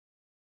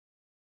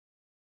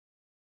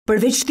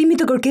Përveç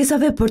shtimit të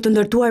kërkesave për të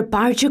ndërtuar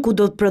parqe ku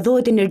do të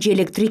prodhohet energji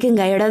elektrike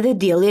nga era dhe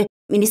dielli,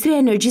 Ministria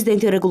e Energjisë dhe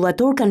Enti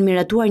rregullator kanë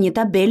miratuar një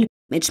tabelë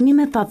me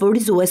çmime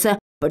favorizuese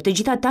për të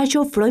gjithë ata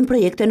që ofrojnë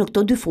projekte në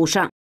këto dy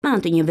fusha. Me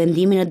anë të një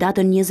vendimi në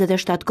datën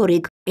 27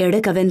 korrik,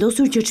 ERE ka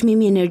vendosur që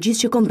çmimi i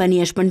energjisë që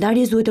kompania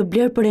shpërndarjes duhet të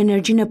blerë për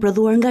energjinë e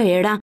prodhuar nga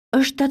era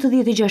është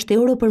 76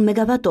 euro për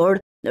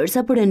megavator,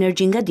 ndërsa për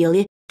energjinë nga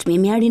dielli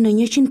çmimi arrin në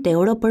 100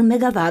 euro për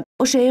megavat.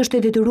 OSHE është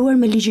e detyruar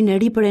me ligjin e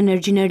ri për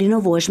energjinë e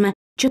rinovueshme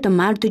që të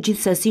marrë të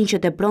gjithë sasinë që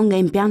tepron nga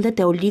impjantet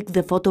eolik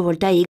dhe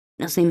fotovoltaik,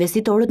 nëse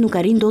investitorët nuk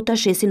arrin dot ta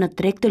shesin në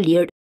treg të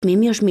lirë.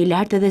 Çmimi është më i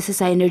lartë edhe se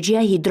sa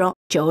energjia hidro,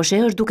 që OSHE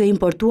është duke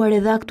importuar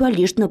edhe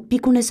aktualisht në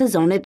pikun e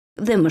sezonit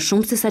dhe më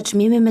shumë se sa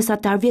çmimi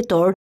mesatar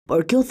vjetor,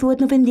 por kjo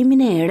thuhet në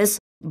vendimin e ERE-s,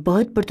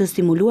 bëhet për të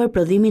stimuluar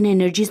prodhimin e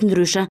energjisë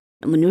ndryshe,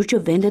 në mënyrë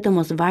që vendet të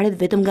mos varet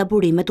vetëm nga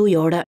burimet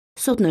ujore.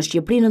 Sot në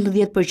Shqipëri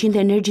 90%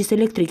 e energjisë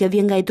elektrike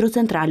vjen nga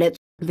hidrocentralet.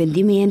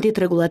 Vendimi i Entit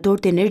rregullator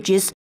të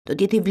energjisë do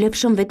të jetë i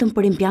vlefshëm vetëm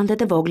për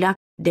impjantet e vogla,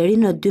 deri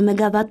në 2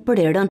 megavat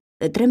për erën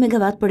dhe 3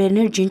 megavat për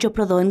energjinë që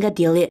prodhohen nga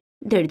dielli.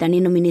 Deri tani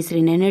në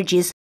Ministrinë e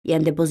Energjisë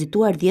janë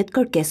depozituar 10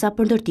 kërkesa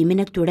për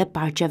ndërtimin e këtyre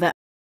parqeve.